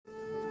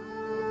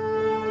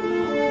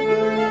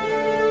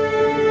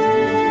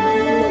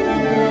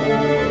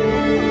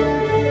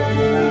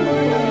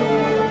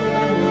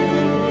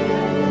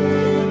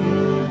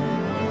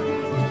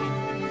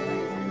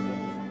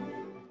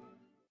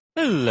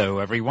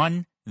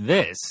everyone.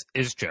 This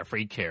is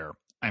Jeffrey Kerr.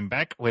 I'm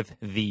back with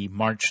the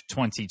March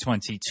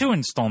 2022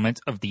 installment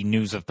of the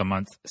News of the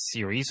Month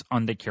series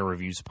on the Kerr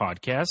Reviews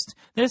podcast.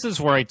 This is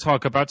where I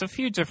talk about a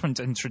few different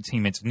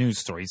entertainment news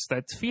stories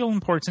that feel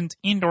important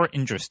and or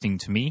interesting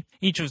to me.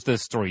 Each of the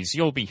stories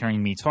you'll be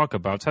hearing me talk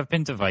about have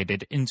been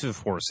divided into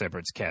 4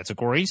 separate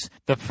categories.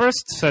 The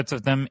first set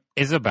of them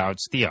is about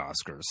the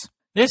Oscars.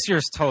 This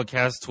year's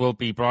telecast will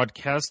be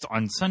broadcast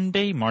on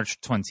Sunday, March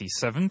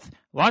 27th.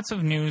 Lots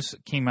of news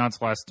came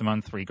out last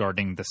month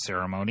regarding the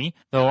ceremony,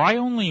 though I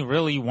only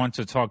really want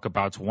to talk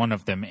about one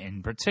of them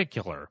in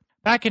particular.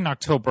 Back in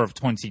October of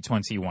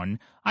 2021,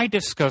 I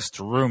discussed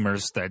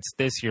rumors that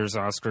this year's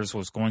Oscars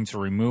was going to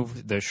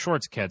remove the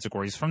short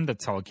categories from the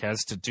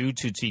telecast due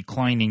to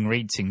declining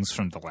ratings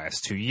from the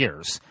last 2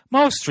 years.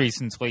 Most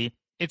recently,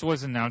 it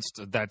was announced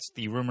that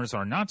the rumors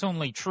are not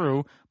only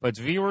true, but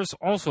viewers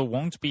also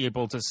won't be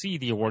able to see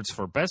the awards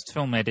for Best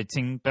Film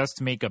Editing, Best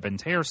Makeup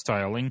and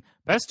Hairstyling,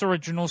 Best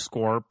Original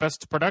Score,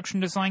 Best Production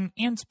Design,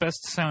 and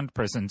Best Sound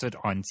presented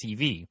on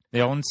TV.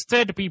 They'll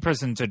instead be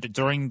presented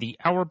during the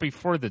hour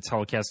before the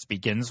telecast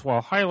begins,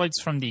 while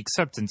highlights from the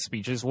acceptance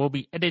speeches will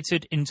be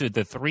edited into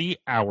the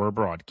 3-hour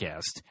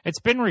broadcast. It's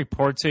been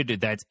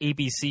reported that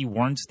ABC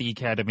warned the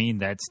Academy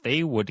that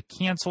they would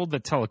cancel the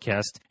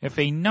telecast if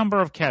a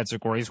number of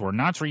categories were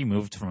not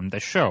removed from the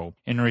show.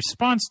 In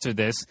response to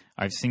this,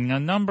 I've seen a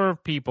number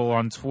of people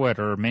on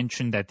Twitter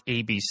mention that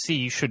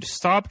ABC should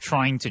stop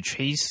trying to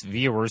chase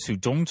viewers who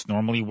don't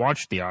normally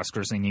watch the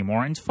Oscars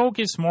anymore and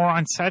focus more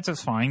on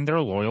satisfying their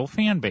loyal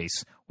fan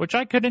base, which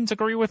I couldn't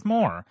agree with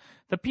more.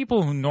 The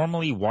people who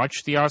normally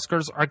watch the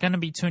Oscars are going to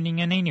be tuning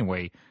in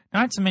anyway.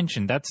 Not to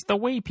mention that the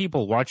way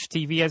people watch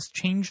TV has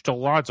changed a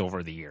lot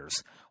over the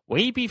years.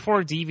 Way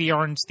before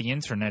DVR and the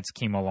internet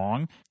came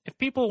along, if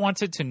people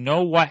wanted to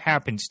know what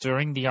happened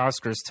during the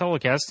Oscars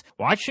telecast,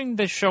 watching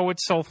the show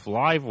itself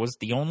live was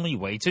the only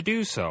way to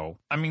do so.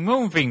 I mean,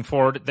 moving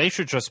forward, they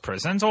should just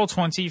present all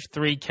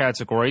 23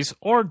 categories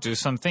or do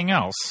something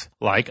else.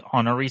 Like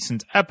on a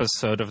recent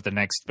episode of the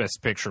Next Best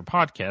Picture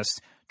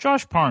podcast,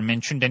 Josh Parr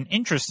mentioned an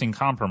interesting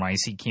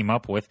compromise he came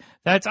up with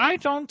that I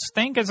don't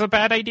think is a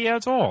bad idea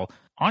at all.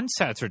 On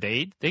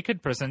Saturday, they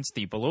could present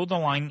the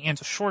below-the-line and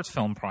short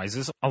film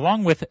prizes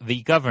along with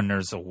the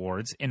Governor's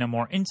Awards in a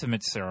more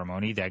intimate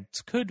ceremony that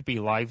could be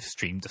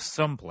live-streamed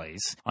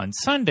someplace. On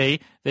Sunday,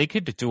 they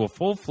could do a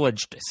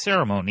full-fledged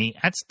ceremony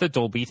at the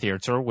Dolby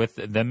Theater with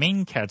the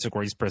main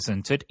categories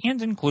presented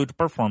and include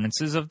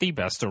performances of the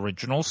Best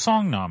Original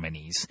Song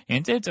nominees.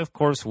 And it, of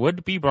course,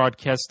 would be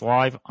broadcast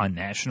live on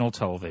national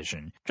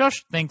television.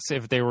 Josh thinks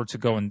if they were to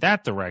go in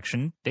that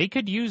direction, they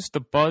could use the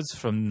buzz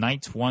from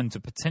Night 1 to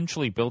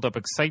potentially build up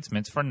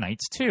excitement for Night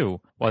 2.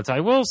 What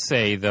I will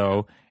say,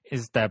 though,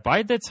 is that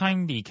by the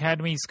time the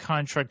Academy's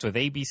contract with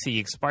ABC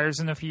expires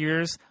in a few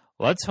years,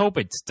 let's hope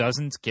it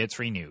doesn't get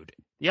renewed.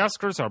 The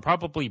Oscars are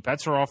probably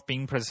better off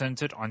being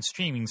presented on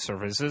streaming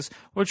services,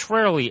 which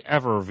rarely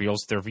ever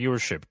reveals their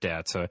viewership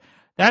data.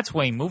 That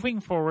way, moving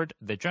forward,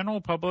 the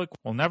general public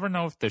will never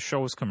know if the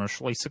show is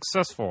commercially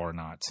successful or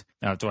not.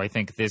 Now, do I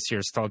think this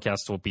year's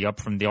telecast will be up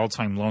from the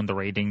all-time low in the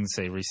ratings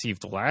they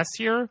received last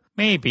year?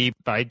 Maybe,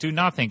 but I do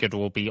not think it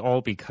will be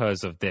all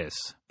because of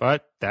this.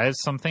 But that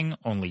is something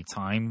only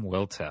time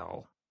will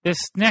tell. This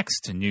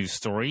next news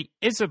story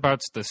is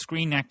about the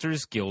Screen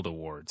Actors Guild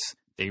Awards.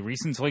 They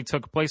recently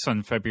took place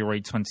on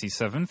February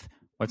 27th.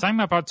 What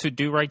I'm about to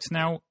do right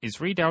now is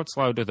read out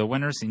loud the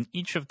winners in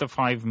each of the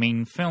 5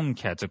 main film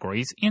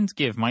categories and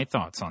give my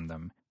thoughts on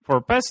them. For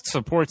Best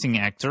Supporting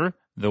Actor,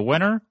 the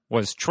winner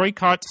was Troy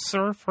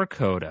Kotsur for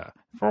Coda.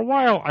 For a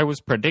while, I was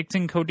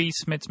predicting Cody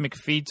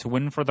Smith-McPhee to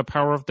win for The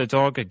Power of the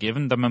Dog,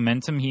 given the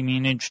momentum he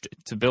managed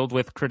to build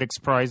with critics'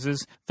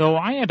 prizes, though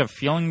I had a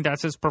feeling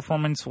that his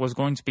performance was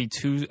going to be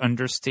too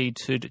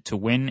understated to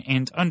win,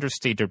 and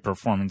understated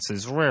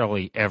performances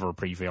rarely ever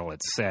prevail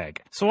at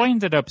SAG. So I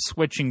ended up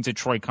switching to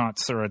Troy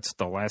Kotsur at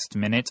the last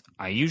minute.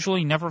 I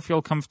usually never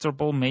feel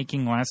comfortable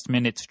making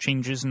last-minute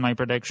changes in my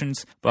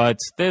predictions, but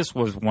this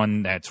was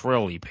one that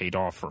really paid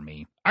off for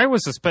me. I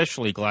was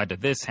especially glad that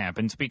this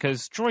happened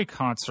because Troy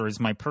Kotsur is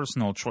my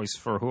personal choice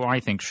for who I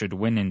think should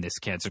win in this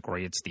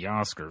category at the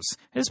Oscars.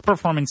 His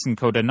performance in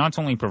Coda not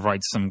only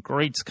provides some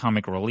great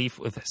comic relief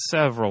with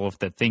several of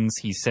the things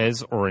he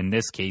says, or in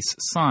this case,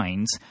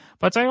 signs,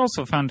 but I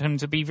also found him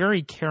to be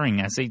very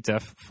caring as a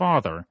deaf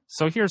father,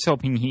 so here's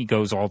hoping he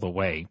goes all the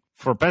way.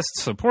 For Best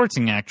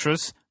Supporting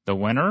Actress, the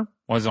winner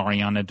was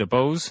Ariana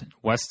DeBose,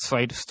 West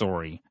Side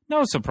Story.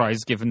 No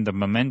surprise given the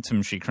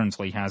momentum she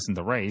currently has in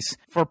the race.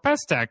 For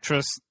Best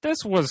Actress,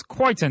 this was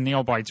quite a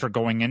nail-biter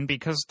going in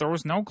because there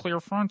was no clear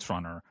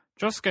frontrunner.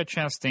 Jessica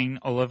Chastain,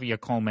 Olivia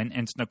Colman,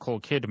 and Nicole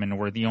Kidman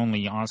were the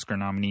only Oscar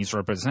nominees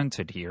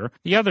represented here.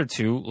 The other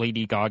two,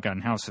 Lady Gaga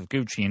and House of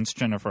Gucci and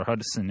Jennifer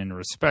Hudson in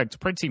Respect,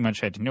 pretty much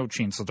had no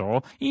chance at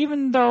all,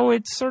 even though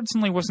it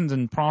certainly wasn't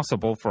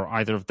impossible for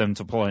either of them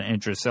to pull an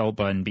Idris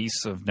Elba in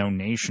Beasts of No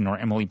Nation or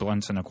Emily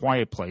Blunt in A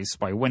Quiet Place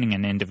by winning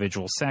an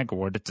individual SAG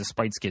award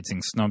despite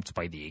getting snubbed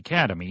by the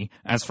Academy.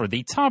 As for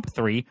the top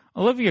three,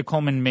 Olivia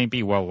Colman may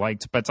be well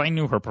liked, but I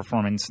knew her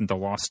performance in The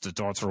Lost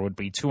Daughter would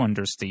be too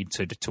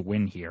understated to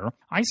win here.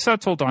 I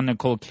settled on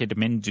Nicole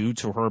Kidman due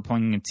to her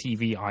playing a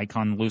TV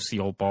icon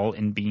Lucille Ball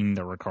in Being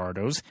the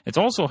Ricardos. It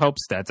also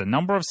helps that a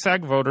number of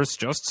SAG voters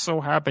just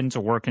so happen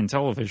to work in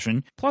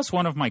television. Plus,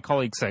 one of my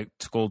colleagues at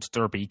Gold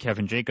Derby,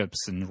 Kevin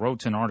Jacobson,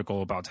 wrote an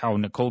article about how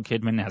Nicole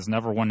Kidman has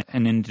never won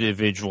an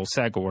individual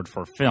SAG award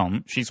for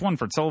film. She's won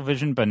for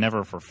television, but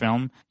never for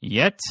film.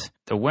 Yet,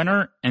 the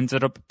winner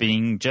ended up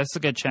being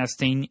Jessica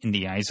Chastain in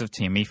the eyes of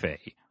Tammy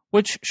Faye.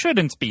 Which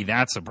shouldn't be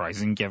that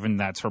surprising given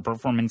that her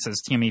performance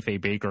as Tammy Faye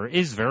Baker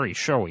is very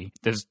showy.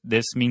 Does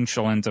this mean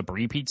she'll end up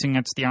repeating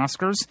at the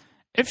Oscars?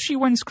 If she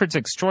wins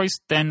Critics' Choice,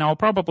 then I'll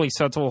probably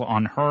settle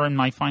on her in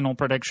my final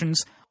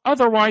predictions.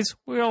 Otherwise,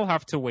 we'll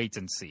have to wait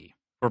and see.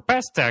 For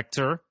Best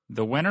Actor,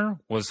 the winner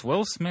was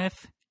Will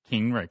Smith,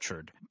 King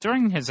Richard.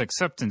 During his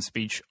acceptance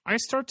speech, I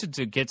started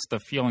to get the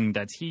feeling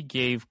that he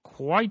gave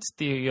quite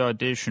the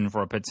audition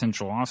for a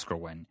potential Oscar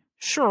win.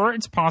 Sure,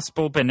 it's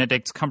possible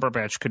Benedict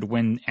Cumberbatch could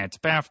win at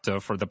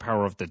BAFTA for The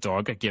Power of the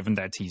Dog, given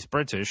that he's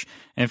British.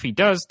 If he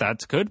does,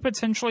 that could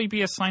potentially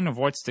be a sign of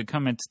what's to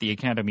come at the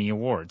Academy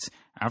Awards.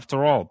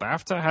 After all,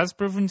 BAFTA has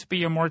proven to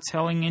be a more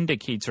telling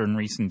indicator in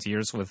recent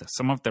years, with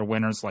some of their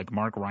winners like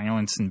Mark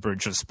Rylance in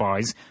Bridge of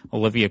Spies,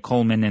 Olivia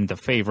Colman in The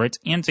Favorite,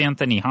 and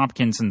Anthony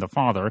Hopkins in The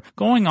Father,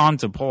 going on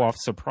to pull off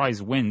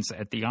surprise wins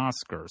at the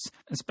Oscars.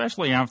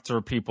 Especially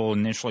after people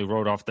initially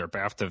wrote off their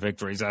BAFTA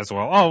victories as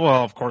well. Oh,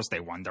 well, of course they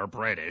won, they're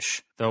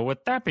British. Though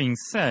with that being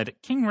said,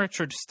 King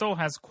Richard still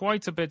has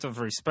quite a bit of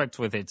respect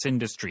with its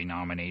industry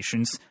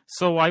nominations,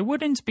 so I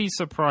wouldn't be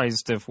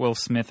surprised if Will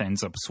Smith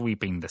ends up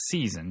sweeping the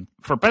season.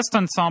 For Best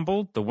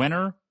Ensemble, the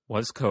winner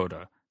was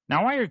Coda.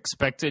 Now, I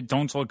expected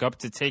Don't Look Up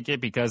to take it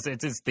because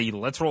it is the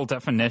literal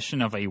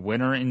definition of a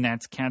winner in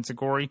that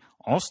category.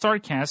 All-star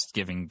cast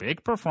giving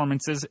big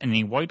performances in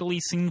a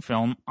widely seen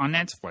film on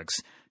Netflix.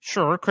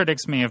 Sure,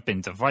 critics may have been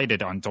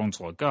divided on Don't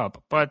Look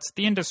Up, but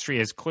the industry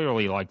has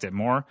clearly liked it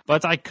more.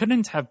 But I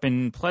couldn't have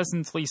been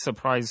pleasantly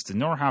surprised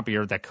nor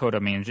happier that Coda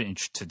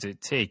managed to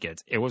take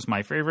it. It was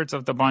my favorite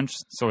of the bunch,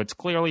 so it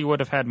clearly would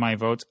have had my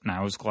vote, and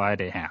I was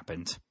glad it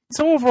happened.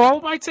 So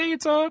overall, I'd say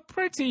it's a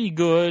pretty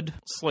good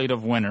slate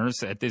of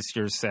winners at this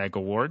year's SAG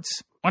Awards.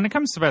 When it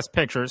comes to Best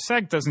Picture,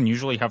 SAG doesn't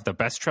usually have the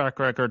best track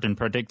record in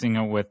predicting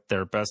it with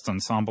their Best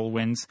Ensemble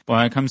wins. But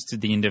when it comes to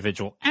the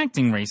individual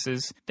acting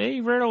races,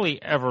 they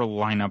rarely ever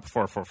line up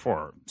 4 for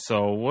 4.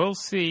 So we'll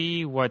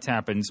see what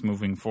happens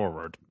moving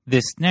forward.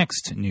 This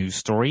next news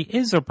story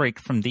is a break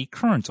from the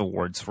current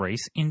awards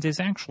race and is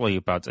actually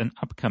about an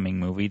upcoming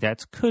movie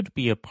that could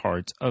be a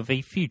part of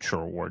a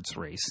future awards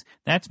race.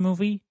 That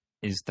movie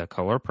is The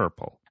Color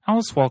Purple.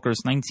 Alice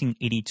Walker's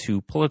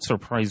 1982 Pulitzer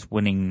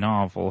Prize-winning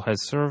novel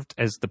has served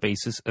as the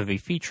basis of a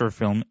feature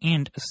film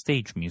and a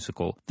stage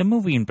musical. The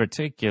movie in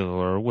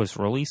particular was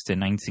released in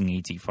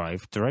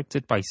 1985,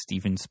 directed by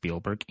Steven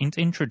Spielberg, and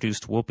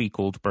introduced Whoopi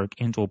Goldberg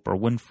and Oprah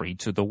Winfrey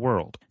to the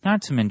world.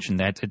 Not to mention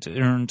that it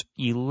earned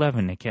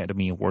 11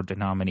 Academy Award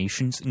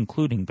nominations,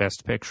 including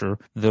Best Picture,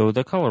 though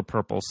The Color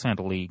Purple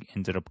sadly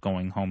ended up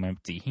going home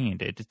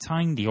empty-handed,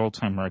 tying the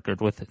all-time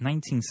record with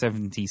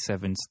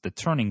 1977's The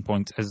Turning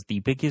Point as the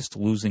biggest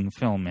losing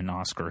film in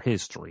Oscar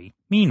history.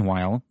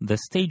 Meanwhile, the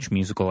stage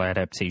musical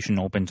adaptation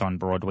opened on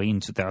Broadway in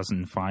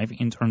 2005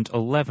 and earned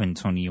 11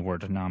 Tony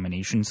Award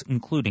nominations,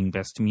 including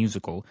Best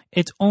Musical.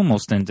 It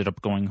almost ended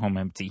up going home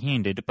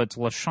empty-handed, but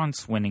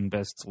LaChanze winning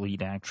Best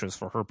Lead Actress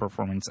for her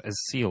performance as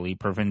Celie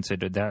prevented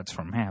that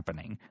from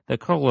happening. The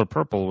Color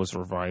Purple was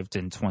revived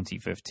in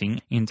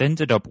 2015 and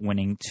ended up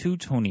winning 2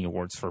 Tony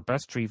Awards for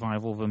Best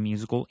Revival of a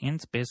Musical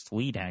and Best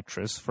Lead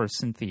Actress for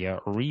Cynthia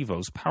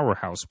Erivo's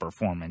powerhouse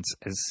performance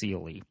as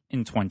Celie.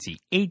 In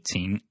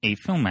 2018, a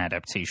film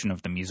adaptation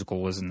of the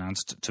musical was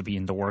announced to be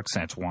in the works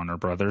at Warner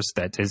Brothers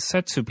that is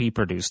set to be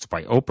produced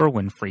by Oprah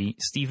Winfrey,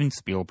 Steven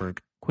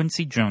Spielberg,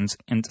 Quincy Jones,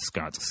 and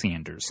Scott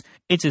Sanders.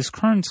 It is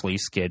currently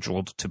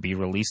scheduled to be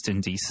released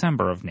in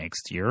December of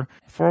next year.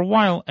 For a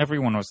while,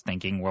 everyone was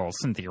thinking, well,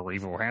 Cynthia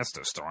Erivo has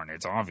to star in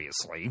it,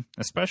 obviously,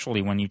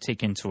 especially when you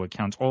take into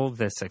account all of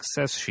the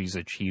success she's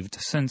achieved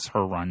since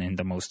her run in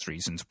the most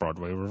recent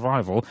Broadway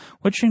revival,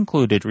 which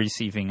included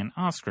receiving an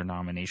Oscar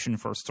nomination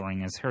for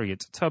starring as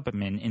Harriet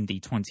Tubman in the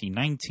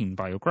 2019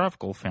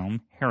 biographical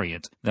film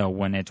Harriet, though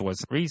when it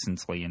was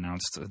recently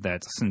announced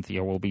that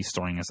Cynthia will be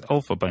starring as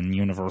Elphaba in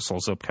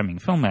Universal's upcoming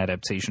film film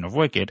adaptation of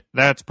Wicked,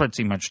 that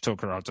pretty much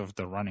took her out of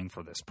the running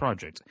for this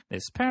project.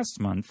 This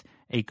past month,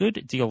 a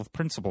good deal of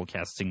principal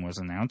casting was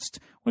announced,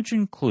 which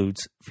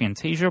includes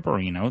Fantasia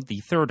Barrino,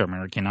 the third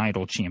American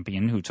Idol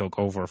champion who took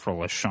over for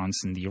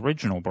LaChance in the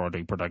original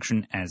Broadway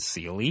production as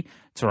Celie,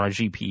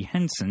 Taraji P.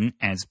 Henson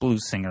as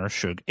blues singer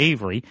Shug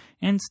Avery,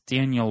 and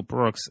Danielle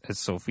Brooks as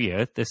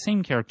Sophia, the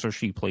same character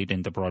she played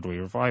in the Broadway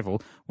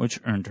revival,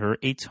 which earned her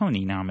a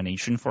Tony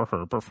nomination for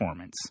her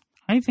performance.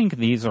 I think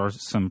these are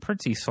some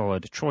pretty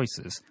solid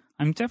choices.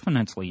 I'm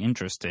definitely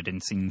interested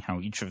in seeing how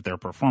each of their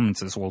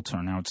performances will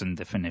turn out in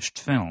the finished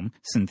film.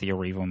 Cynthia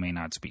Erivo may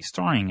not be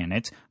starring in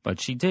it,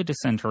 but she did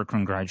send her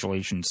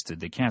congratulations to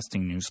the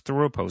casting news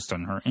through a post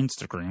on her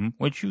Instagram,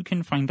 which you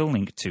can find a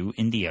link to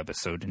in the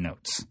episode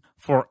notes.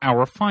 For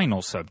our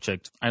final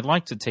subject, I'd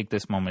like to take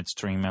this moment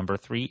to remember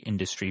 3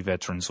 industry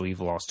veterans we've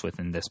lost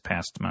within this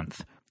past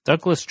month.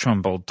 Douglas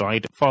Trumbull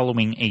died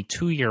following a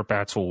 2-year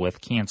battle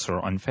with cancer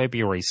on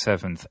February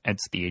 7th at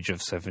the age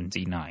of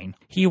 79.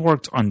 He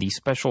worked on the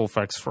special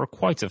effects for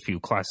quite a few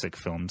classic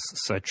films,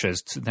 such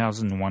as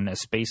 2001: A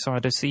Space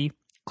Odyssey,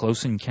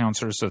 Close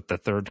Encounters of the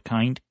Third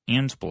Kind,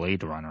 and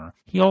Blade Runner.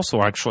 He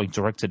also actually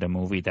directed a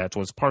movie that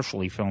was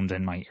partially filmed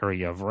in my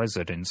area of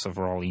residence of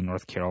Raleigh,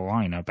 North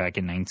Carolina back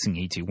in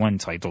 1981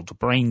 titled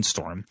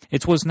Brainstorm.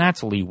 It was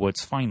Natalie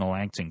Wood's final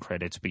acting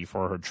credit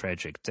before her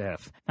tragic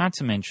death. Not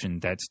to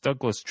mention that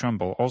Douglas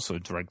Trumbull also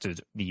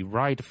directed the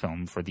ride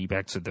film for the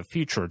Back to the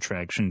Future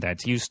attraction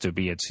that used to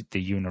be at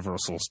the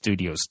Universal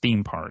Studios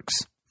theme parks.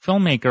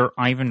 Filmmaker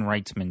Ivan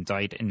Reitman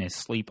died in his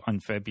sleep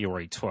on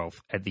February 12th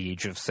at the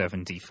age of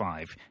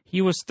 75.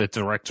 He was the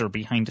director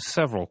behind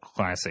several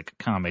classic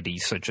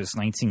comedies such as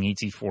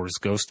 1984's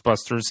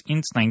Ghostbusters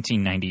and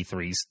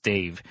 1993's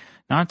Dave.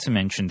 Not to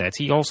mention that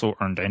he also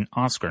earned an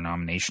Oscar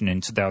nomination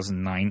in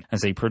 2009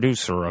 as a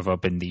producer of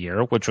Up in the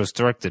Air, which was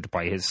directed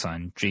by his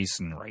son,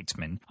 Jason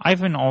Reitman.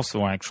 Ivan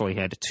also actually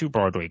had 2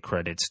 Broadway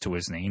credits to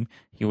his name.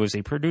 He was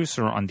a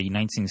producer on the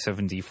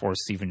 1974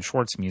 Stephen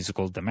Schwartz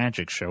musical The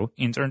Magic Show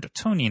and earned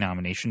Tony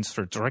nominations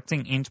for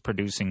directing and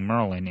producing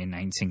Merlin in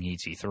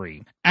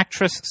 1983.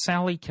 Actress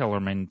Sally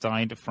Kellerman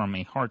died from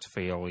a heart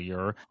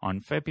failure on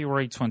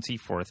February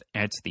 24th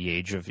at the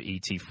age of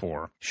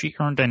 84. She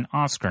earned an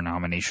Oscar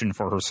nomination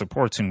for her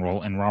supporting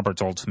role in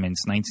Robert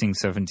Altman's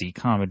 1970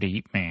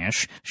 comedy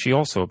MASH. She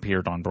also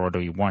appeared on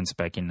Broadway once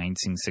back in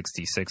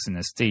 1966 in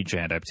a stage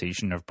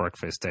adaptation of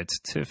Breakfast at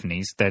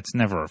Tiffany's that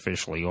never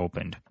officially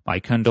opened. My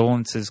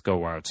condolences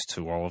go out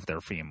to all of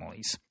their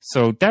families.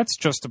 So that's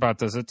just about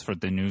does it for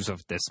the news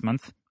of this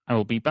month. I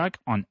will be back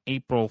on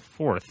April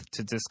 4th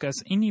to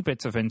discuss any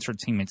bits of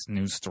entertainment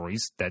news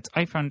stories that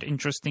I found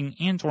interesting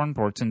and or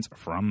important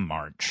from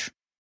March.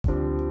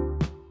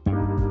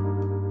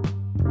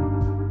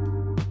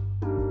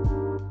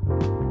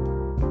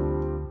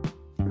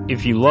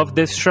 If you love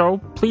this show,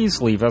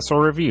 please leave us a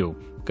review.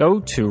 Go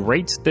to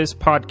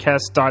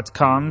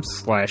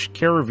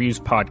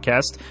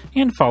ratethispodcast.com/carereviewspodcast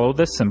and follow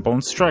the simple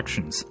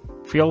instructions.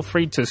 Feel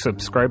free to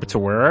subscribe to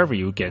wherever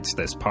you get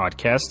this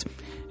podcast.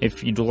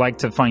 If you'd like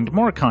to find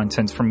more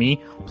content from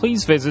me,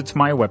 please visit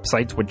my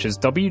website, which is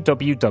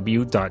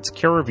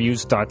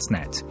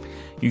www.carereviews.net.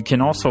 You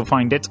can also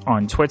find it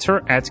on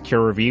Twitter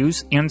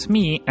 @carereviews and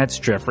me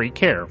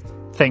 @JeffreyCare.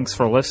 Thanks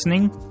for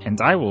listening,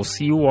 and I will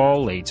see you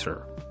all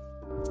later.